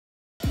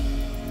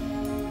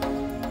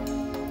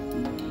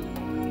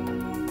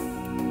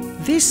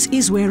This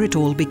is where it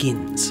all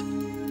begins.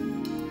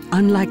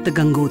 Unlike the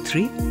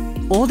Gangotri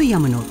or the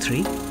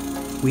Yamunotri,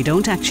 we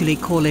don't actually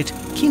call it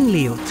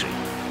Kinley-otri.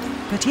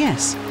 But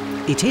yes,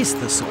 it is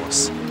the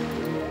source.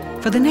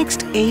 For the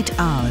next 8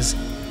 hours,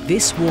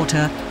 this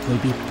water will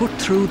be put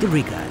through the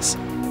rigors.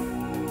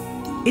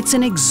 It's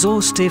an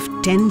exhaustive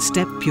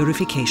 10-step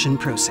purification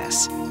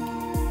process.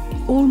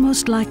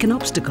 Almost like an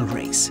obstacle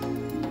race,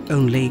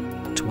 only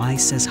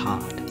twice as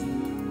hard.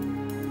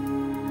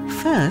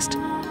 First,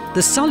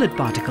 the solid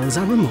particles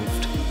are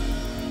removed.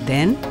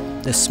 Then,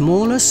 the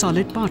smaller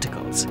solid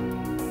particles.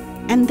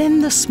 And then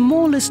the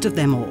smallest of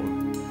them all.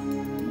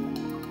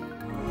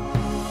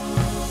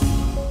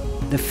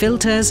 The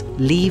filters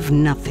leave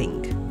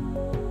nothing.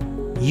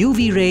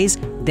 UV rays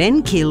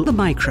then kill the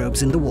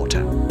microbes in the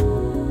water.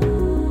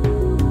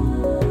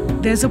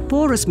 There's a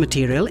porous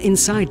material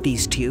inside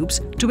these tubes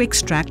to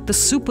extract the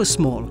super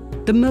small,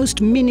 the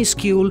most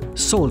minuscule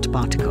salt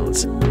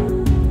particles.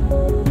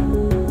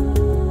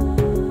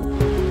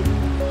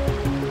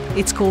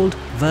 It's called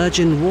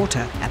virgin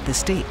water at this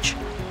stage,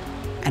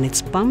 and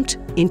it's pumped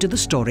into the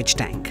storage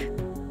tank.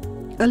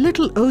 A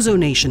little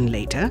ozonation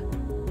later,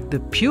 the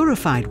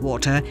purified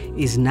water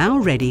is now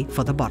ready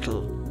for the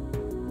bottle.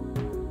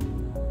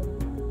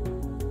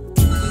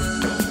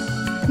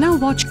 Now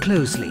watch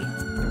closely.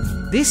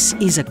 This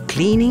is a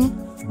cleaning,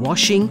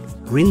 washing,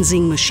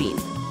 rinsing machine.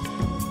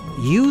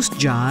 Used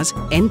jars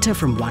enter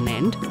from one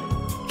end,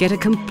 get a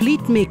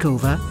complete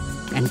makeover,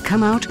 and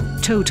come out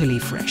totally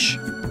fresh.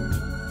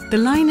 The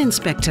line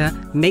inspector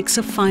makes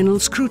a final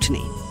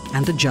scrutiny,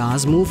 and the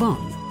jars move on.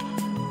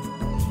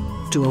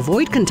 To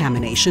avoid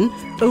contamination,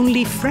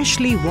 only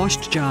freshly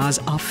washed jars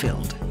are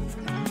filled.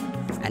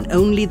 And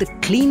only the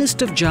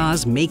cleanest of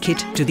jars make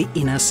it to the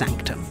inner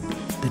sanctum.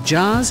 The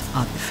jars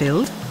are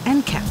filled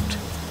and capped.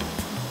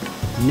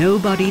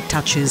 Nobody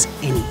touches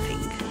anything.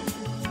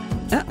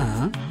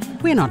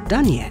 We're not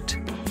done yet.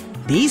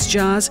 These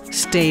jars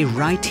stay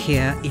right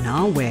here in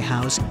our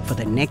warehouse for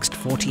the next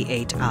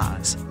 48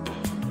 hours.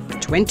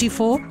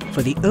 24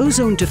 for the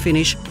ozone to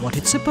finish what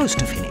it's supposed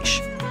to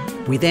finish.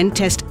 We then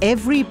test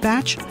every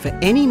batch for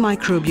any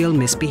microbial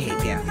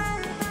misbehavior.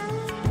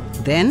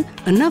 Then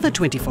another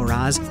 24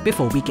 hours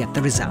before we get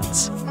the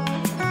results.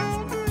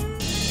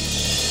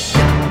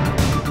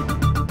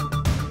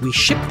 We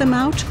ship them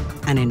out,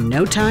 and in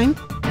no time,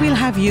 we'll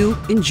have you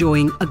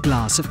enjoying a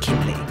glass of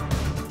Kinley.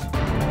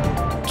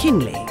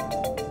 Kinley,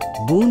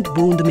 boond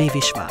boond mein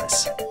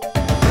vishwaas.